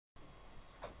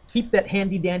Keep that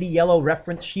handy dandy yellow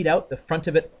reference sheet out, the front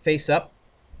of it face up.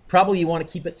 Probably you want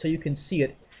to keep it so you can see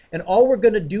it. And all we're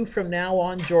going to do from now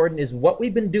on, Jordan, is what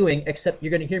we've been doing, except you're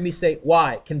going to hear me say,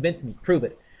 why? Convince me, prove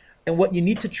it. And what you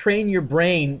need to train your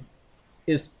brain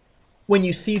is when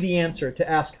you see the answer to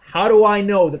ask, how do I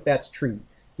know that that's true?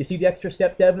 You see the extra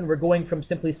step, Devin? We're going from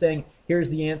simply saying, here's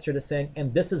the answer, to saying,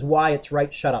 and this is why it's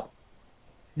right, shut up.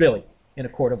 Really, in a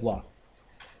court of law.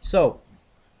 So,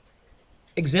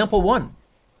 example 1.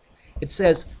 It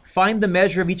says, find the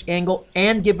measure of each angle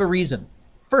and give a reason.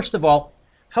 First of all,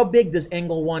 how big does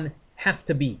angle 1 have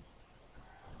to be?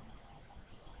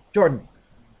 Jordan,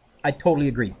 I totally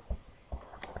agree.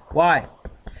 Why?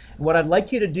 What I'd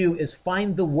like you to do is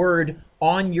find the word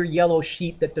on your yellow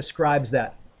sheet that describes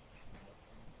that.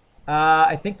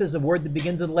 I think there's a word that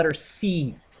begins with the letter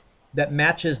C that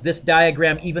matches this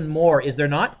diagram even more. Is there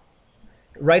not?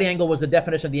 Right angle was the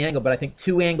definition of the angle, but I think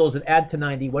two angles that add to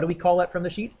 90. What do we call that from the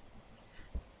sheet?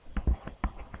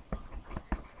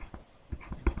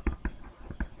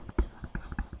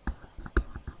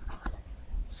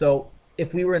 So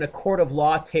if we were in a court of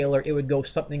law, Taylor, it would go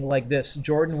something like this.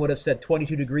 Jordan would have said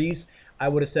 22 degrees. I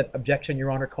would have said, objection,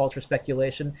 Your Honor, calls for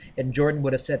speculation. And Jordan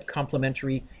would have said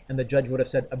complementary, and the judge would have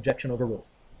said, objection, overruled,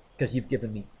 because you've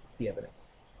given me the evidence.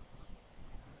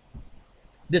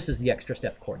 This is the extra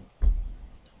step, Courtney.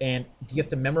 And do you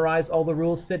have to memorize all the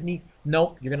rules, Sydney?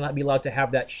 No, you're going to not be allowed to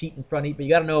have that sheet in front of you, but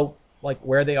you got to know like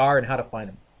where they are and how to find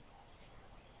them.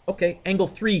 Okay, angle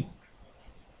 3.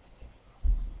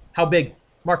 How big?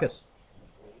 Marcus.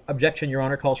 Objection, Your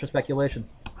Honor, calls for speculation.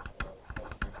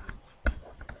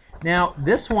 Now,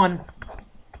 this one,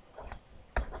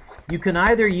 you can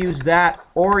either use that,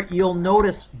 or you'll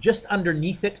notice just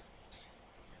underneath it,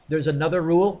 there's another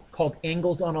rule called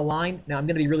angles on a line. Now, I'm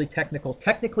going to be really technical.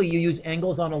 Technically, you use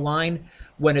angles on a line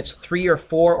when it's 3 or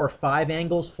 4 or 5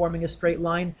 angles forming a straight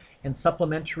line, and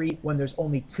supplementary when there's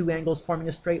only 2 angles forming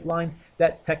a straight line.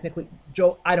 That's technically,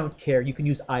 Joe, I don't care. You can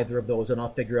use either of those, and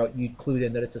I'll figure out, you clued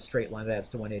in that it's a straight line that adds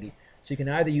to 180. So you can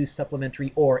either use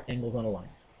supplementary or angles on a line.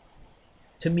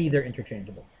 To me, they're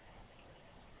interchangeable.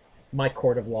 My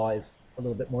court of law is a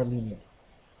little bit more lenient.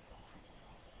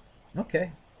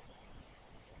 Okay.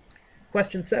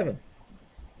 Question 7.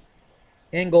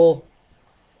 Angle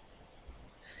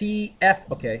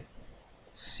CF, okay.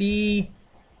 CFE.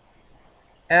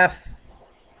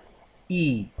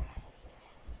 Okay,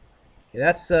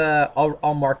 that's,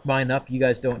 I'll mark mine up. You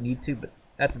guys don't need to, but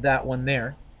that's that one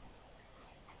there.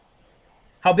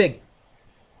 How big?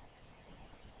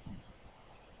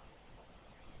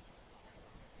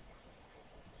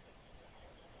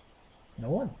 No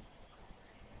one.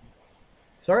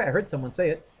 Sorry, I heard someone say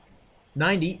it.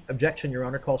 90, objection, Your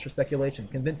Honor, calls for speculation.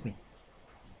 Convince me.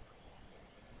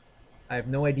 I have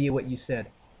no idea what you said.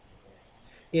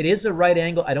 It is a right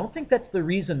angle. I don't think that's the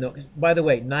reason, though. By the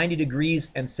way, 90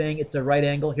 degrees and saying it's a right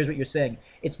angle, here's what you're saying.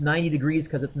 It's 90 degrees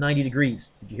because it's 90 degrees.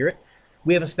 Did you hear it?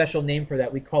 We have a special name for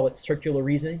that. We call it circular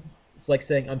reasoning. It's like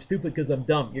saying, I'm stupid because I'm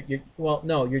dumb. Well,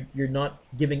 no, you're not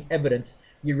giving evidence.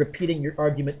 You're repeating your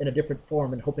argument in a different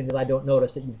form and hoping that I don't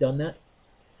notice that you've done that.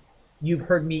 You've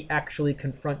heard me actually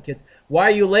confront kids. Why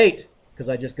are you late? Because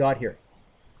I just got here.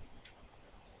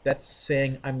 That's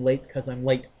saying I'm late because I'm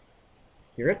late.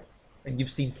 Hear it? And you've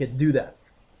seen kids do that.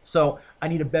 So I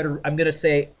need a better, I'm going to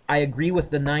say I agree with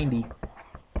the 90.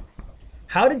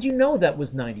 How did you know that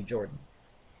was 90, Jordan?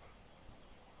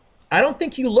 I don't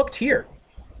think you looked here.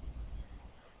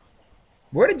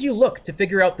 Where did you look to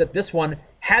figure out that this one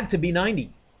had to be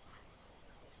 90?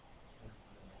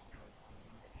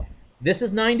 This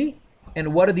is 90,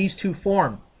 and what do these two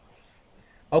form?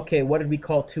 Okay, what did we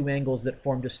call two angles that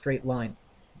formed a straight line?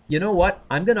 You know what?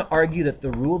 I'm going to argue that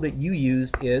the rule that you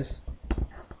used is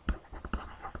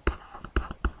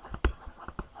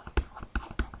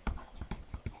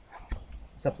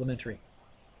supplementary.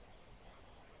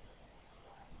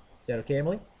 Is that okay,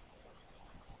 Emily?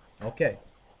 Okay.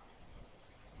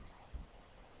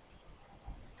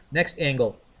 Next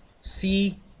angle,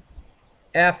 CFD.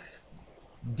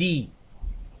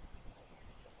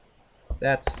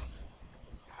 That's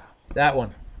that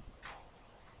one.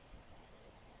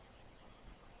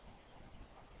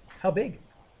 How big?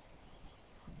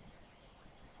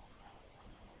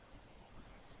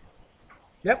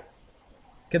 Yep.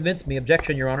 Convince me.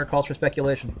 Objection, Your Honor. Calls for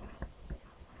speculation.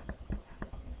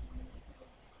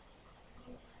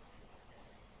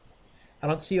 I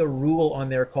don't see a rule on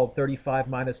there called 35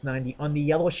 minus 90. On the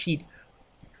yellow sheet.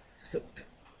 So,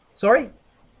 sorry?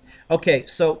 Okay,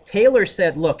 so Taylor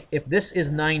said, look, if this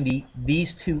is 90,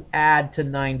 these two add to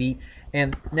 90.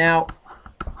 And now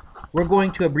we're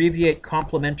going to abbreviate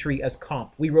complementary as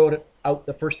comp. We wrote it out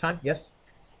the first time, yes?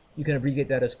 You can abbreviate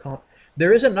that as comp.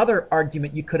 There is another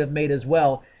argument you could have made as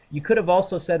well. You could have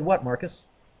also said what, Marcus?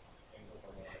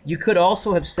 You could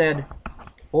also have said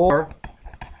or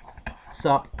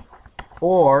sup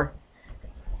or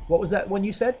what was that one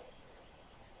you said?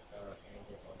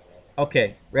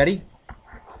 Okay, ready?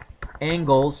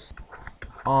 Angles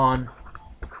on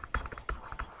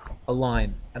a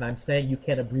line. And I'm saying you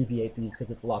can't abbreviate these because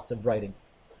it's lots of writing.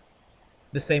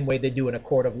 The same way they do in a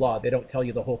court of law. They don't tell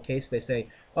you the whole case. They say,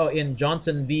 oh, in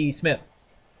Johnson v. Smith.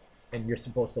 And you're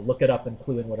supposed to look it up and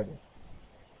clue in what it is.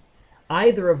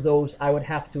 Either of those I would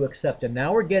have to accept. And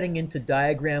now we're getting into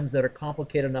diagrams that are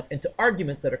complicated enough, into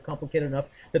arguments that are complicated enough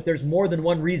that there's more than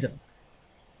one reason.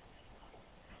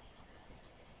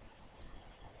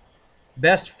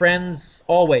 Best friends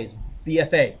always,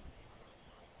 BFA.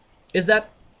 Is that,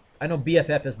 I know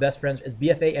BFF is best friends. Is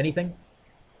BFA anything?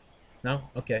 No?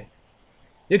 Okay.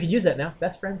 You can use that now.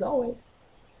 Best friends always.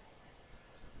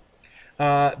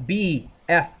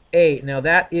 BFA. Now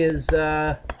that is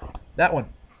that one.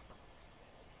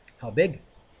 How big?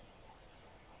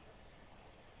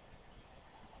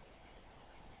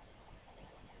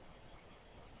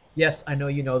 Yes, I know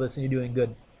you know this and you're doing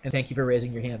good. And thank you for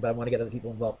raising your hand, but I want to get other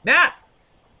people involved. Matt!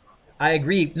 I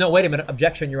agree. No, wait a minute.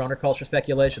 Objection, Your Honor. Calls for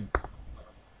speculation.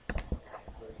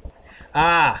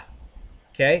 Ah.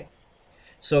 Okay.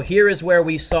 So here is where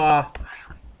we saw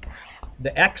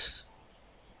the X,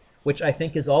 which I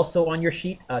think is also on your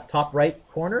sheet, top right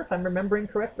corner, if I'm remembering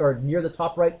correct, or near the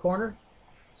top right corner.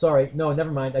 Sorry, no, never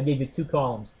mind. I gave you two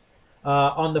columns.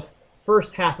 On the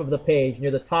first half of the page, near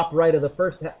the top right of the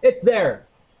first half. It's there.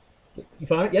 You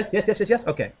found it? Yes, yes, yes, yes, yes.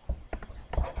 Okay.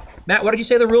 Matt, what did you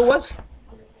say the rule was?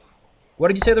 What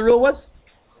did you say the rule was?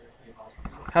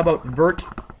 How about vert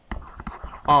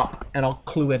op? And I'll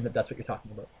clue in that that's what you're talking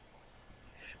about.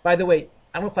 By the way,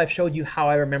 I don't know if I've showed you how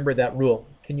I remember that rule.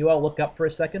 Can you all look up for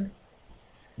a second?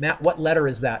 Matt, what letter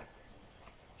is that?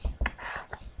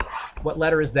 What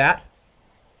letter is that?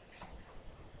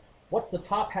 What's the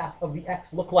top half of the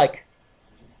X look like?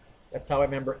 That's how I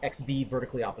remember XV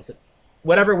vertically opposite.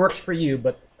 Whatever works for you,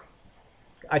 but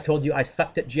I told you I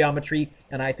sucked at geometry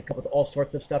and I had to come up with all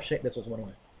sorts of stuff. This was one of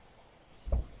them.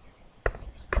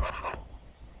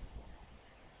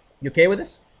 You okay with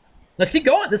this? Let's keep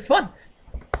going. This is fun.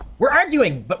 We're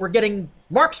arguing, but we're getting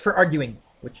marks for arguing,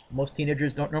 which most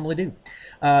teenagers don't normally do.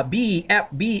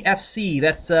 BFC,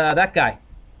 that's that guy.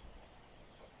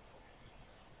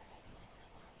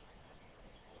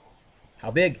 How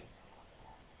big?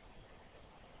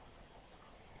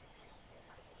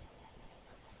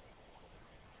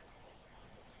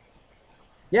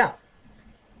 Yeah.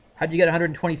 How'd you get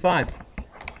 125?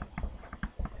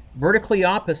 Vertically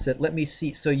opposite, let me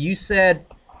see. So you said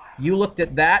you looked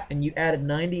at that and you added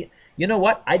 90. You know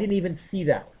what? I didn't even see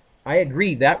that. I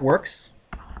agree, that works.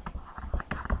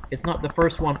 It's not the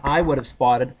first one I would have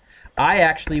spotted. I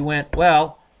actually went,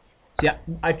 well, see,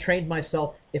 I trained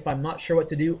myself, if I'm not sure what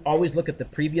to do, always look at the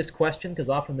previous question, because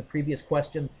often the previous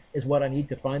question is what I need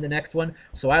to find the next one.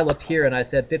 So I looked here and I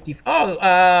said 50. Oh,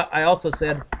 I also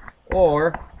said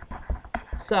or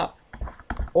sup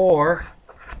or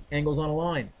angles on a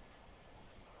line.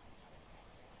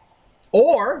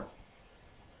 Or,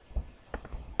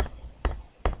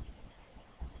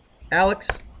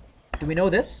 Alex, do we know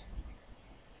this?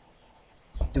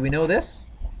 Do we know this?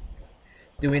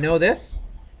 Do we know this?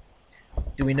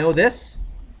 Do we know this?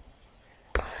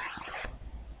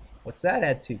 What's that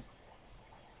add to?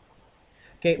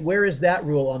 Okay, where is that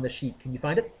rule on the sheet? Can you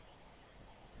find it?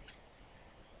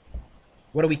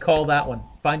 What do we call that one?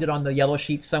 Find it on the yellow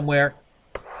sheet somewhere.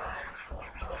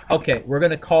 Okay, we're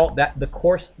going to call that the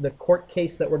court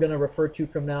case that we're going to refer to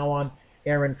from now on,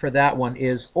 Aaron, for that one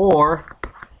is or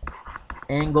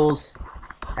angles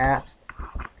at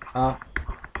a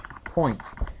point.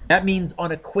 That means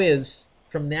on a quiz,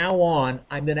 from now on,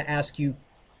 I'm going to ask you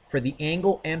for the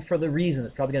angle and for the reason.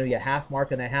 It's probably going to be a half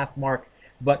mark and a half mark.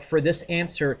 But for this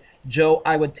answer, Joe,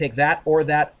 I would take that or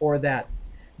that or that.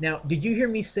 Now, did you hear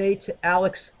me say to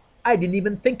Alex, I didn't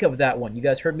even think of that one. You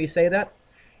guys heard me say that?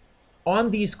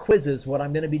 On these quizzes, what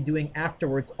I'm going to be doing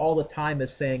afterwards all the time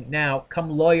is saying, now,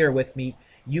 come lawyer with me.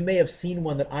 You may have seen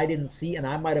one that I didn't see, and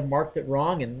I might have marked it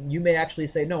wrong, and you may actually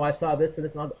say, no, I saw this and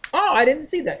this. And oh, I didn't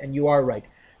see that, and you are right.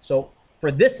 So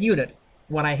for this unit,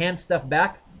 when I hand stuff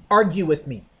back, argue with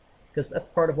me, because that's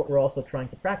part of what we're also trying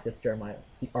to practice, Jeremiah.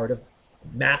 It's the art of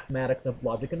mathematics, of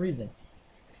logic and reasoning.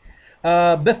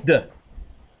 BFD.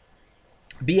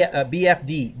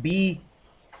 BFD.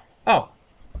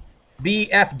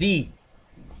 BFD.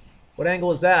 What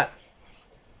angle is that?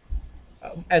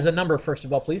 As a number, first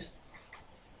of all, please.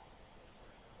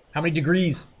 How many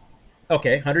degrees?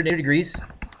 Okay, 180 degrees.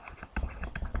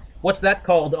 What's that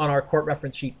called on our court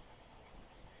reference sheet?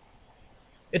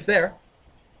 It's there.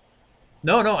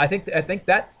 No, no, I think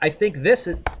this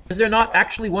is there not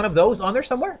actually one of those on there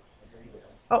somewhere?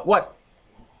 Oh, what?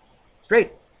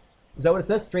 Straight. Is that what it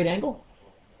says? Straight angle?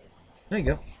 There you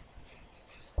go.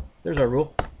 There's our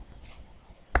rule.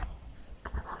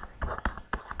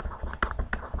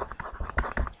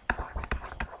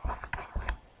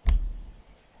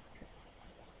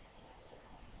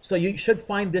 So you should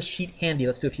find this sheet handy.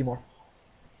 Let's do a few more.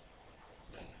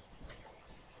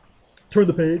 Turn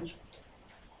the page.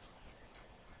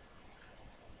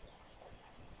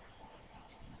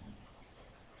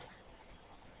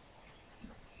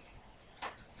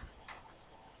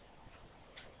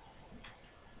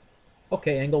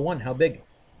 Okay, angle 1, how big?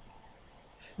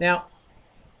 Now,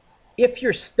 if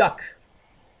you're stuck,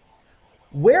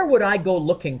 where would I go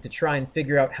looking to try and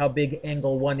figure out how big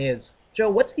angle 1 is? Joe,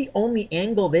 what's the only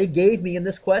angle they gave me in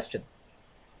this question?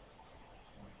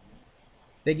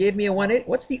 They gave me a 180.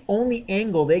 What's the only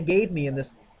angle they gave me in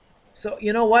this? So,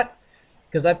 you know what?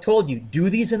 Because I've told you, do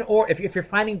these in order. If you're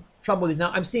finding trouble with these,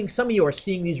 now I'm seeing some of you are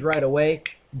seeing these right away.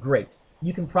 Great.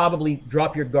 You can probably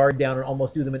drop your guard down and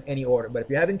almost do them in any order. But if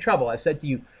you're having trouble, I've said to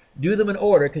you, do them in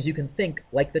order because you can think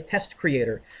like the test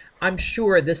creator. I'm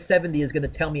sure this 70 is going to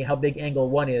tell me how big angle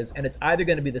 1 is, and it's either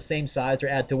going to be the same size or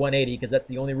add to 180 because that's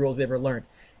the only rules we've ever learned.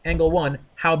 Angle 1,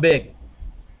 how big?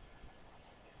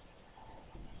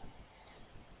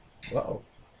 Uh-oh.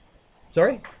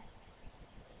 Sorry?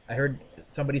 I heard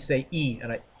somebody say E,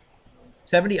 and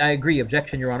 70, I agree.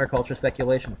 Objection, Your Honor, culture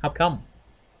speculation. How come?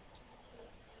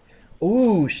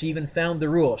 Ooh, she even found the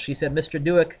rule. She said, Mr.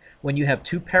 Dueck, when you have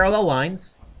two parallel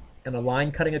lines and a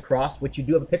line cutting across, which you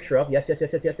do have a picture of, yes, yes,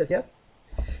 yes, yes, yes, yes, yes.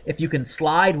 If you can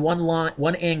slide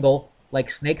one angle like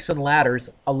snakes and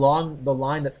ladders along the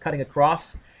line that's cutting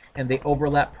across and they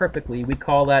overlap perfectly, we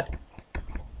call that,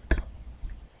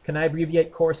 can I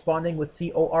abbreviate corresponding with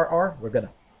CORR? We're gonna.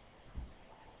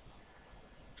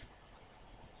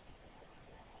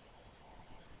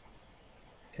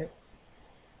 Okay.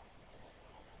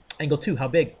 Angle 2, how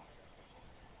big?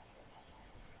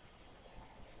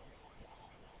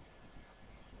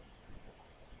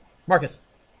 Marcus,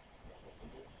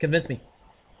 convince me.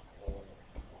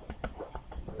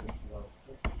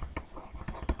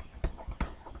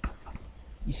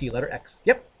 You see letter X.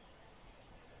 Yep.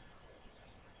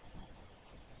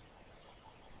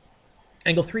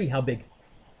 Angle 3, how big?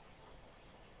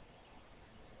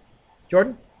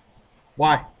 Jordan?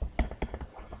 Why?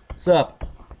 Sup?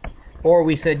 Or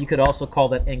we said you could also call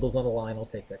that angles on a line. I'll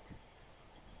take that too.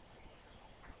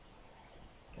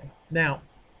 Okay. Now,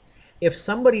 if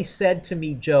somebody said to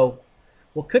me, Joe,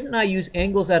 well, couldn't I use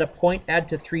angles at a point, add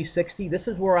to 360? This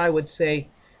is where I would say,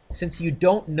 since you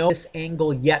don't know this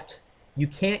angle yet, you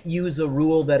can't use a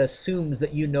rule that assumes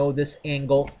that you know this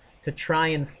angle to try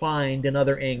and find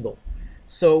another angle.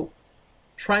 So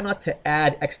try not to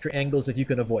add extra angles if you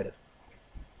can avoid it.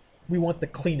 We want the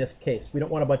cleanest case. We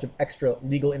don't want a bunch of extra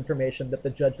legal information that the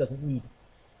judge doesn't need.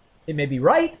 It may be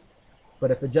right,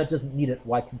 but if the judge doesn't need it,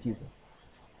 why confuse him?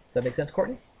 Does that make sense,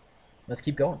 Courtney? Let's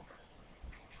keep going.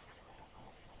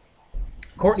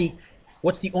 Courtney,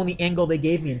 what's the only angle they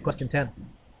gave me in question 10?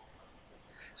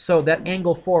 So that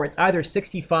angle 4, it's either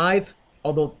 65,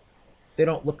 although they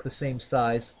don't look the same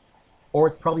size, or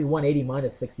it's probably 180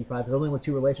 minus 65. There's only the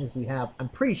two relations we have. I'm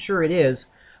pretty sure it is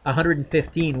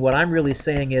 115. What I'm really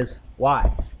saying is,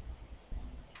 why?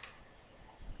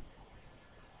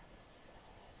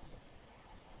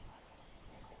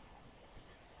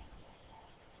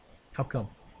 How come?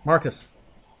 Marcus.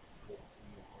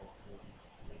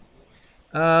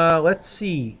 Let's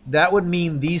see. That would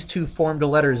mean these two formed a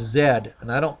letter Z, and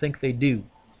I don't think they do.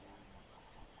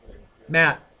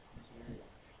 Matt.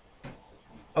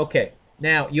 Okay.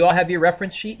 Now, you all have your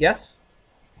reference sheet, yes?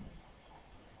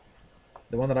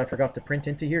 The one that I forgot to print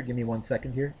into here. Give me 1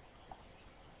 second here.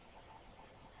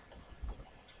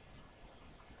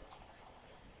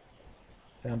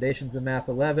 Foundations of Math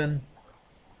 11.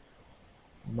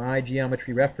 My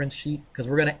geometry reference sheet, because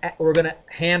we're gonna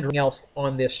hand something else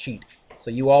on this sheet. So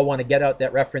you all want to get out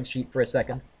that reference sheet for a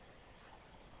second.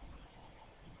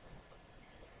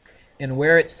 And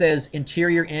where it says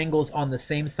interior angles on the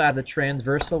same side of the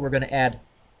transversal, we're going to add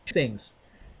two things.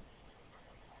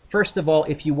 First of all,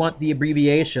 if you want the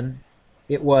abbreviation,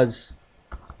 it was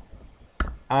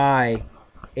I,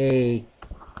 A,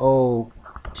 O,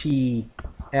 T,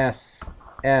 S,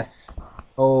 S,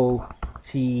 O,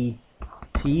 T,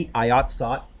 T,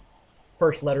 IOT,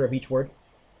 first letter of each word.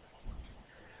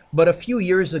 But a few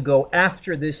years ago,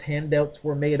 after these handouts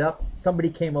were made up, somebody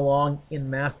came along in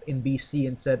math in BC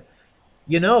and said,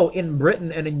 You know, in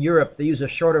Britain and in Europe, they use a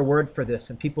shorter word for this,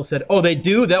 and people said, "Oh, they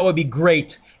do? That would be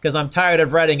great, because I'm tired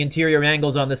of writing interior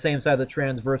angles on the same side of the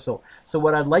transversal." So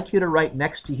what I'd like you to write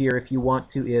next to here, if you want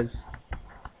to, is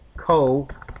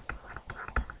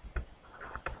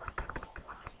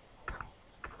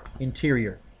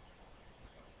co-interior.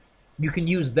 You can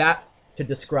use that to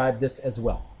describe this as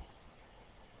well.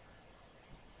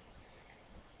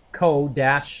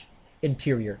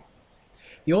 Co-interior.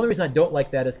 The only reason I don't like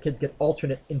that is kids get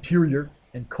alternate interior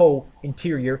and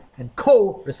co-interior and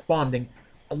co-responding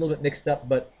a little bit mixed up,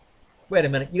 but wait a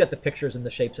minute, you got the pictures and the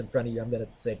shapes in front of you. I'm going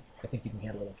to say I think you can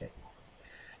handle it okay.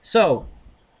 So,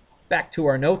 back to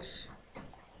our notes.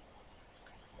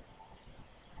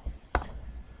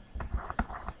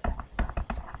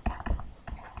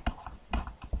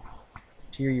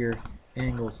 Interior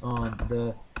angles on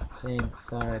the same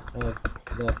side of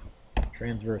the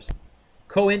transverse.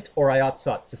 Coint or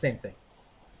iot-sot, it's the same thing.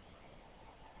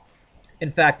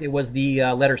 In fact, it was the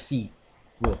letter C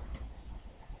rule.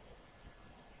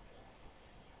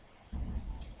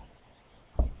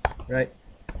 Right?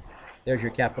 There's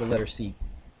your capital letter C.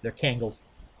 They're cangles.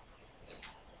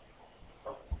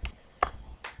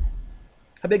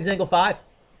 How big is angle 5?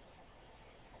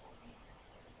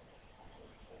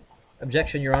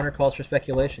 Objection, Your Honor, calls for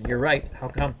speculation. You're right. How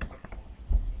come?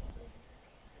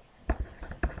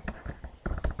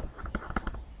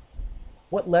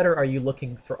 What letter are you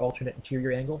looking for alternate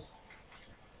interior angles?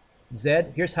 Z.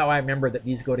 Here's how I remember that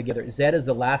these go together. Z is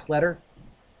the last letter.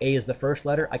 A is the first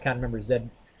letter. I can't remember Z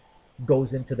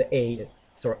goes into the A.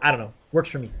 So I don't know. Works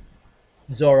for me.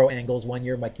 Zorro angles. One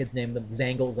year my kids named them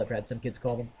Zangles. I've had some kids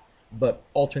call them. But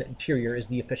alternate interior is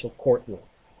the official court rule.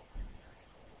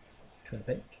 Turn the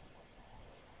page.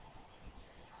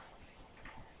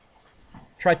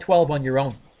 Try 12 on your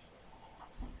own.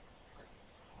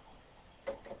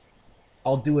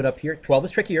 I'll do it up here. 12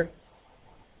 is trickier.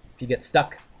 If you get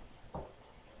stuck, you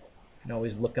can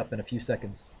always look up in a few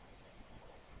seconds.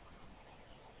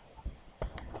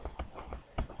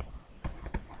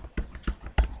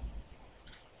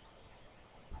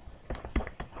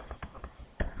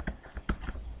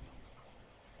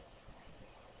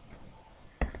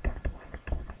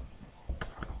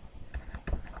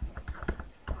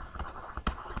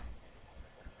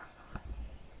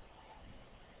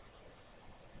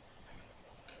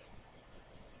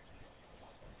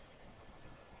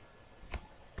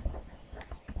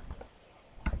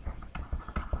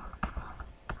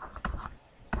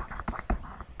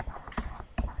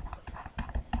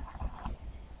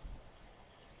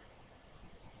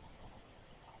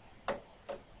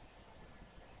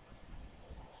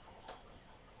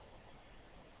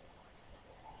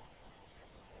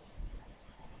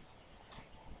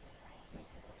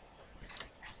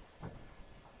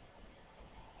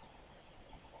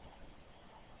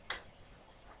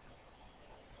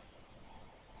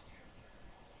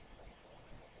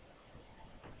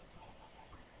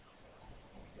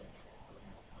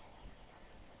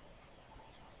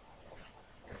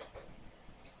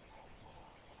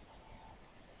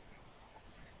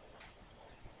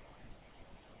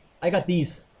 I got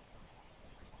these.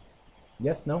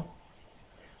 Yes, no?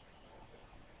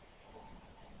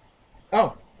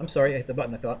 Oh, I'm sorry. I hit the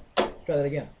button, I thought. Try that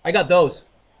again. I got those.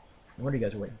 What are you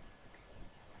guys waiting?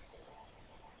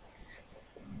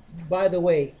 By the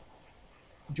way,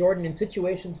 Jordan, in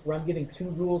situations where I'm giving two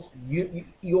rules, you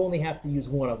only have to use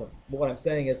one of them. But what I'm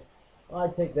saying is, I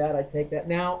take that, I take that.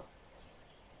 Now,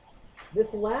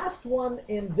 this last one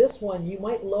and this one, you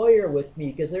might lawyer with me,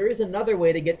 because there is another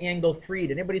way to get angle 3.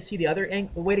 Did anybody see the other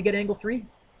way to get angle 3?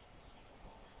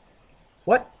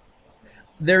 What?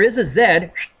 There is a Z,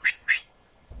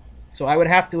 so I would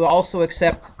have to also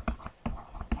accept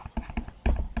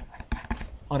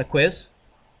on a quiz.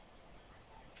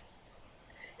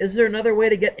 Is there another way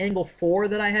to get angle 4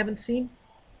 that I haven't seen?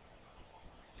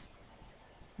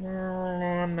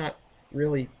 I'm not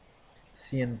really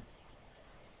seeing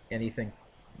anything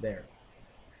there.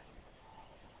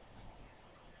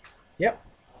 Yep.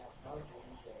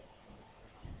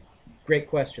 Great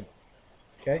question.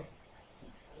 Okay.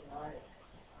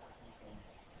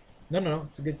 No,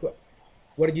 it's a good question.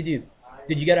 What did you do?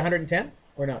 Did you get 110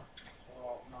 or not?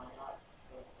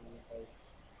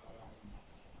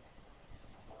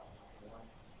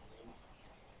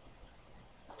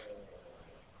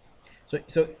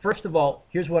 So first of all,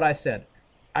 here's what I said.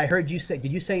 I heard you say,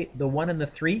 did you say the 1 and the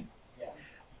 3? Yeah.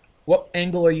 What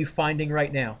angle are you finding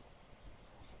right now?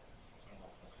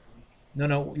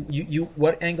 No, you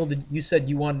what angle did you said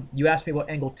you want? You asked me what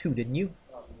angle 2, didn't you?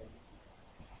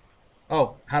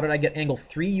 Oh, how did I get angle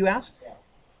 3, you asked? Yeah.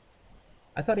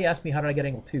 I thought he asked me how did I get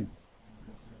angle 2.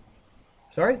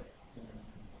 Sorry?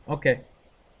 Okay.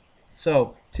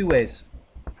 So, two ways.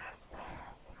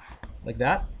 Like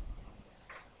that.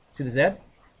 See the Z?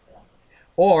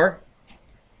 Or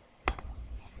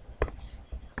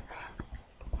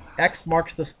X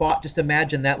marks the spot. Just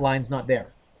imagine that line's not there.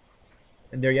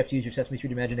 And there you have to use your Sesame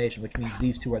Street imagination, which means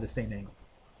these two are the same angle.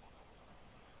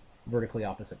 Vertically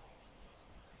opposite.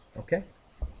 Okay?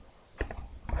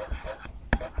 Let's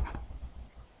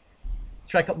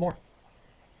try a couple more.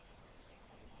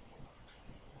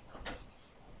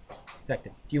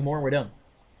 Effective. A few more, we're done.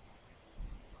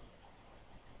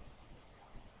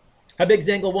 How big is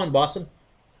angle 1, Boston?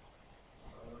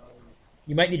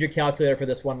 You might need your calculator for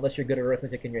this one, unless you're good at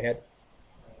arithmetic in your head.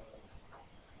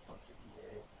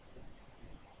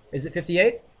 Is it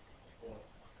 58?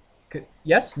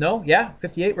 Yes? No? Yeah?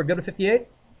 58? We're good with 58?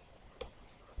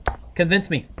 Convince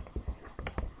me.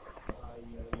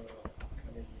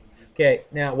 Okay,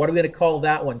 now what are we going to call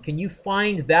that one? Can you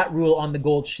find that rule on the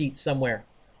gold sheet somewhere?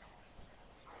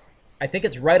 I think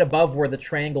it's right above where the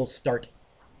triangles start.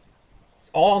 It's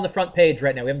all on the front page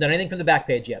right now. We haven't done anything from the back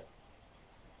page yet.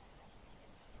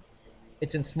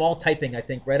 It's in small typing, I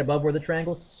think, right above where the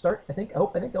triangles start. I think. I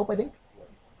hope.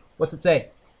 What's it say?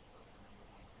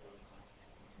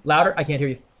 Louder? I can't hear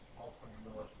you.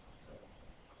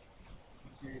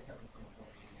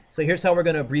 So here's how we're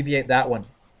going to abbreviate that one.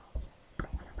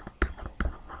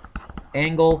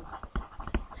 Angle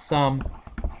sum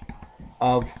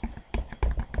of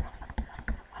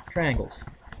triangles.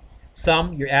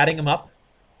 Sum, you're adding them up.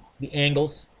 The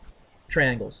angles,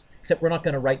 triangles. Except we're not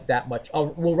going to write that much.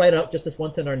 We'll write it out just this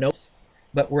once in our notes,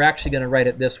 but we're actually going to write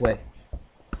it this way.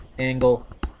 Angle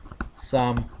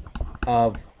sum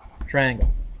of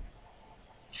triangle.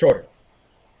 Shorter.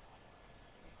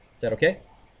 Is that okay?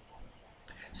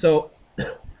 So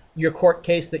your court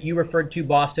case that you referred to,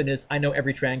 Boston, is I know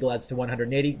every triangle adds to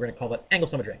 180. We're going to call that angle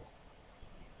sum of triangles.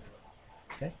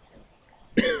 Okay.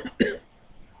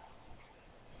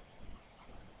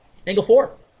 Angle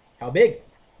 4. How big?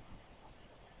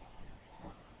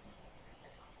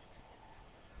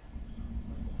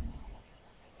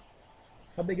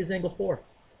 How big is angle 4?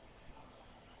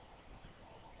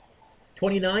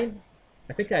 29?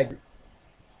 I think I agree.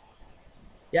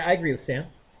 Yeah, I agree with Sam.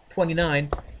 29.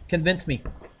 Convince me.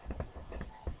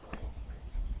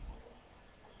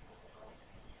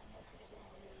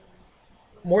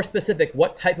 More specific,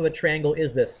 what type of a triangle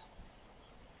is this?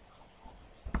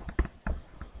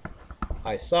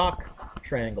 Isoc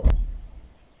triangle.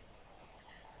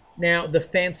 Now, the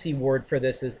fancy word for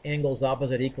this is angles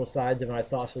opposite equal sides of an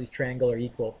isosceles triangle are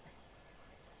equal.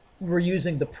 We're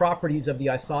using the properties of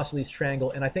the isosceles triangle,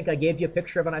 and I think I gave you a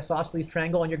picture of an isosceles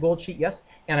triangle on your gold sheet, yes?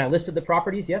 And I listed the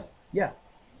properties, yes? Yeah.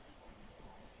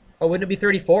 Oh, wouldn't it be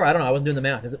 34? I don't know, I wasn't doing the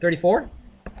math. Is it 34?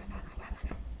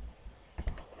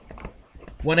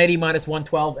 180 minus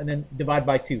 112, and then divide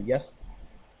by 2, yes?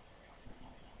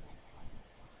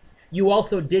 You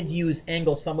also did use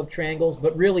angle sum of triangles,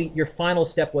 but really your final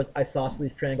step was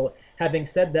isosceles triangle. Having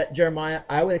said that, Jeremiah,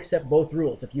 I would accept both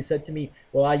rules. If you said to me,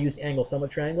 well, I used angle sum of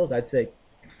triangles, I'd say,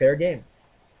 fair game.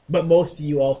 But most of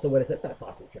you also would have said, that's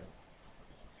isosceles triangle.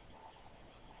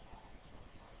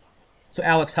 So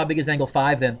Alex, how big is angle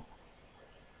 5 then?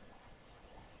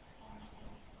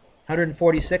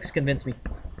 146, convince me.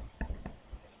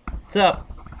 What's up?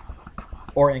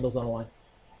 Or angles on a line.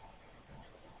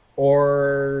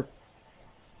 Or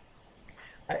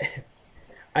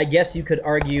I guess you could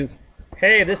argue,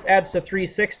 hey, this adds to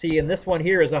 360 and this one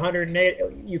here is 108.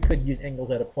 You could use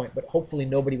angles at a point, but hopefully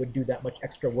nobody would do that much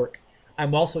extra work.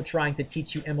 I'm also trying to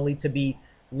teach you, Emily, to be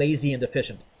lazy and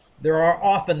efficient. There are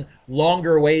often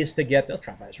longer ways to get there. Let's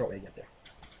try and find a short way to get there.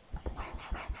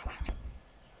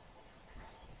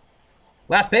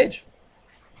 Last page.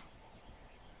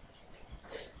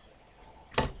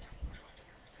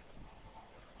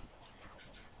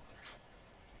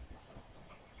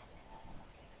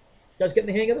 You guys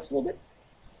getting the hang of this a little bit?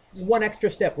 This is one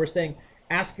extra step. We're saying,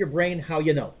 ask your brain how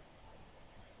you know.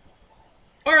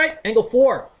 All right, angle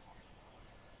 4.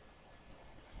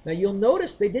 Now you'll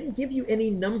notice they didn't give you any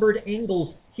numbered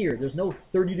angles here. There's no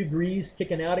 30 degrees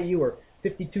kicking out of you or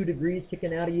 52 degrees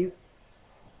kicking out of you.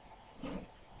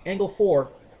 Angle 4,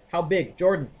 how big?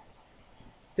 Jordan.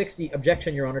 60,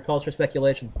 objection, Your Honor, calls for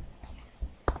speculation.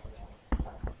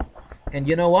 And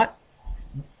you know what?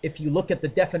 If you look at the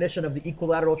definition of the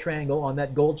equilateral triangle on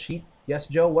that gold sheet, yes,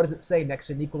 Joe, what does it say next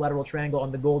to an equilateral triangle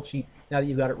on the gold sheet now that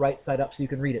you've got it right side up so you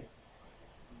can read it?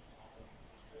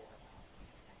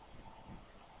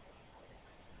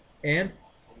 And?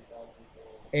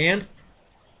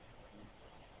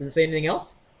 Does it say anything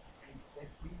else?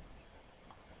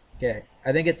 Okay,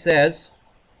 I think it says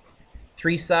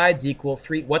 3 sides equal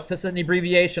 3. What's this an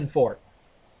abbreviation for?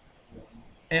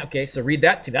 Okay, so read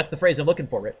that too. That's the phrase I'm looking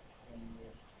for, right?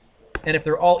 And if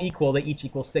they're all equal, they each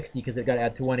equal 60 because they've got to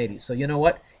add to 180. So you know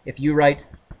what? If you write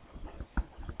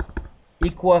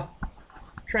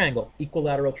triangle,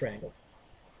 equilateral triangle.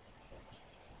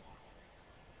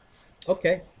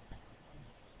 Okay.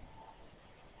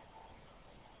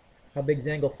 How big is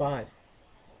angle 5?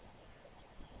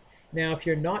 Now, if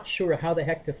you're not sure how the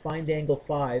heck to find angle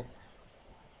 5,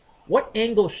 what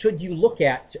angle should you look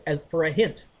at for a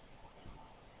hint?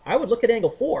 I would look at angle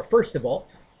 4, first of all.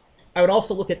 I would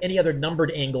also look at any other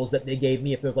numbered angles that they gave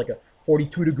me if there's like a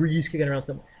 42 degrees kicking around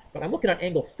something. But I'm looking at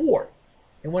angle 4.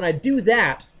 And when I do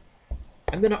that,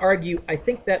 I'm going to argue I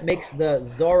think that makes the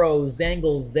Zorro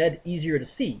Zangle Z easier to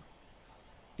see.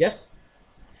 Yes?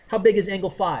 How big is angle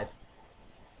 5?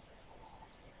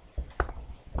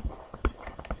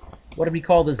 What do we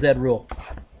call the Z rule?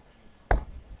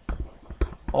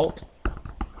 Alt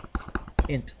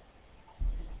int.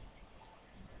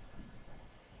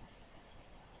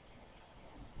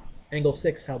 Angle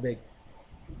 6, how big?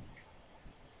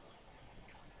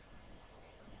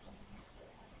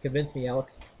 Convince me,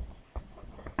 Alex.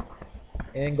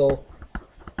 Angle,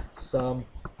 sum,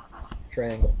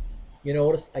 triangle. You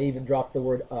notice I even dropped the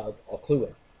word of. I'll clue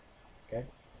it. Okay?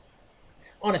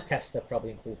 On a test, I'll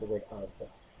probably include the word of. But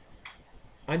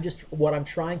what I'm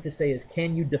trying to say is,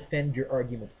 can you defend your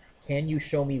argument? Can you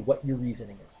show me what your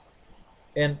reasoning is?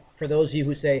 And for those of you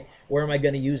who say, where am I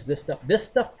going to use this stuff? This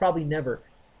stuff probably never.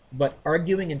 But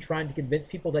arguing and trying to convince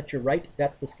people that you're right,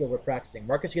 that's the skill we're practicing.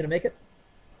 Marcus, you going to make it?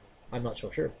 I'm not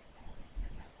so sure.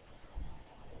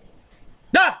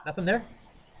 Ah! Nothing there?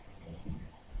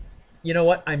 You know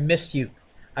what? I missed you.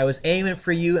 I was aiming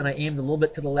for you, and I aimed a little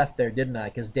bit to the left there, didn't I?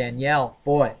 Because Danielle,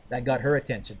 boy, that got her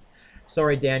attention.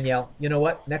 Sorry, Danielle. You know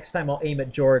what? Next time I'll aim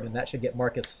at Jordan. That should get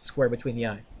Marcus square between the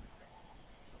eyes.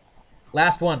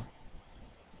 Last one.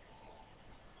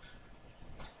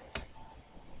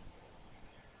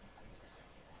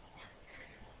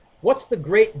 What's the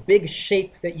great big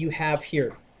shape that you have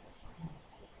here?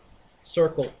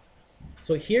 Circle.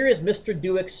 So here is Mr.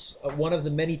 Dueck's one of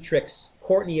the many tricks.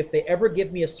 Courtney, if they ever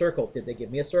give me a circle, did they give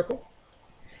me a circle?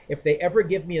 If they ever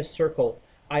give me a circle,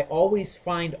 I always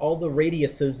find all the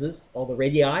radiuses, all the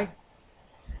radii,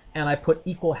 and I put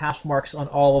equal hash marks on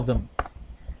all of them.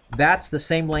 That's the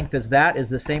same length as that, is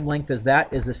the same length as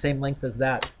that, is the same length as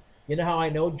that. You know how I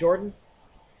know, Jordan?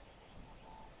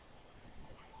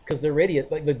 Because the radius,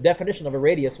 like the definition of a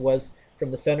radius was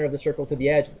from the center of the circle to the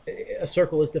edge. A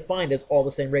circle is defined as all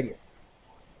the same radius.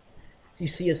 So you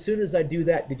see, as soon as I do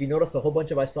that, did you notice a whole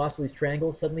bunch of isosceles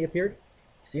triangles suddenly appeared?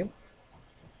 See them?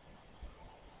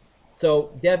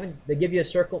 So, Devin, they give you a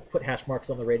circle, put hash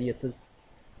marks on the radiuses.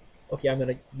 Okay, I'm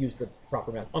going to use the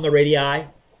proper math. On the radii.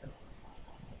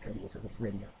 Radiuses, it's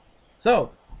radii.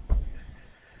 So,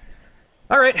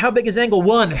 all right, how big is angle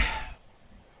 1?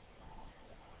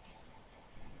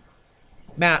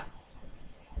 Matt,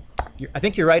 I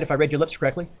think you're right if I read your lips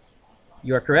correctly.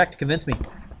 You are correct. Convince me.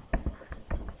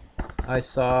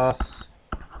 Isos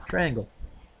triangle.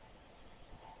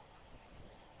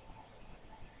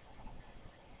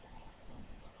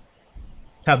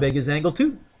 How big is angle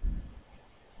 2?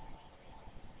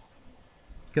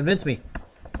 Convince me.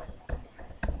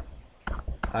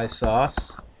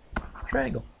 Isos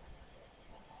triangle.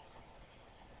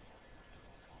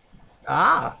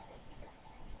 Ah!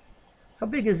 How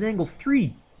big is angle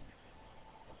 3?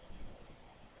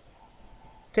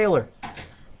 Taylor.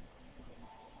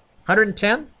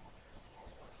 110?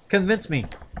 Convince me.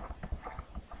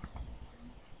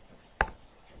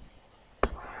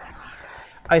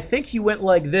 I think you went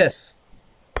like this.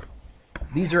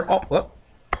 These are all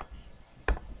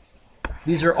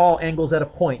these are all angles at a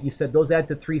point. You said those add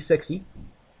to 360.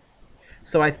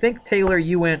 So I think, Taylor,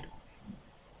 you went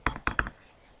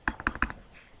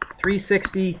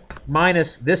 360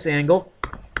 minus this angle,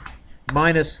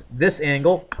 minus this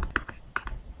angle.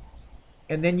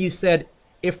 And then you said,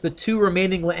 if the two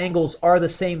remaining angles are the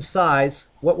same size,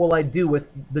 what will I do with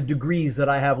the degrees that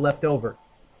I have left over?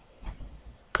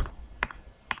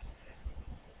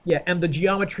 Yeah, and the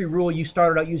geometry rule you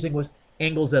started out using was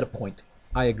angles at a point.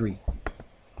 I agree.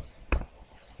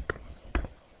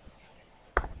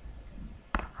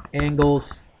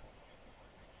 Angles.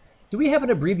 Do we have an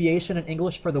abbreviation in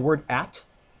English for the word at?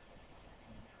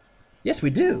 Yes, we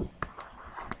do.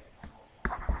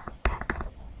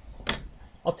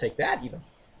 I'll take that even.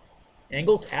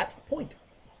 Angles at point.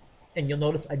 And you'll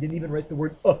notice I didn't even write the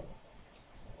word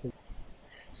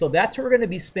So that's what we're going to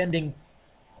be spending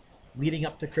leading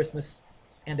up to Christmas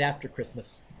and after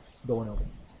Christmas going over.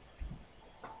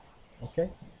 Okay?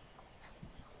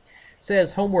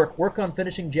 says homework, work on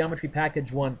finishing Geometry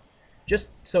Package 1. Just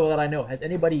so that I know, has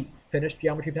anybody finished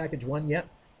Geometry Package 1 yet?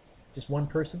 Just one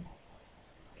person?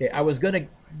 Okay, I was going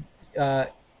to,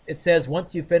 it says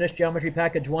once you finish Geometry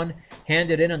Package 1,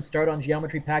 hand it in and start on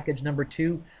Geometry Package number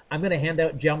 2. I'm going to hand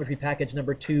out Geometry Package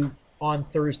number 2 on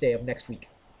Thursday of next week.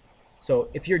 So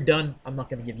if you're done, I'm not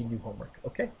going to give you new homework,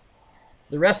 okay?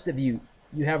 The rest of you,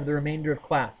 you have the remainder of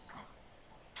class.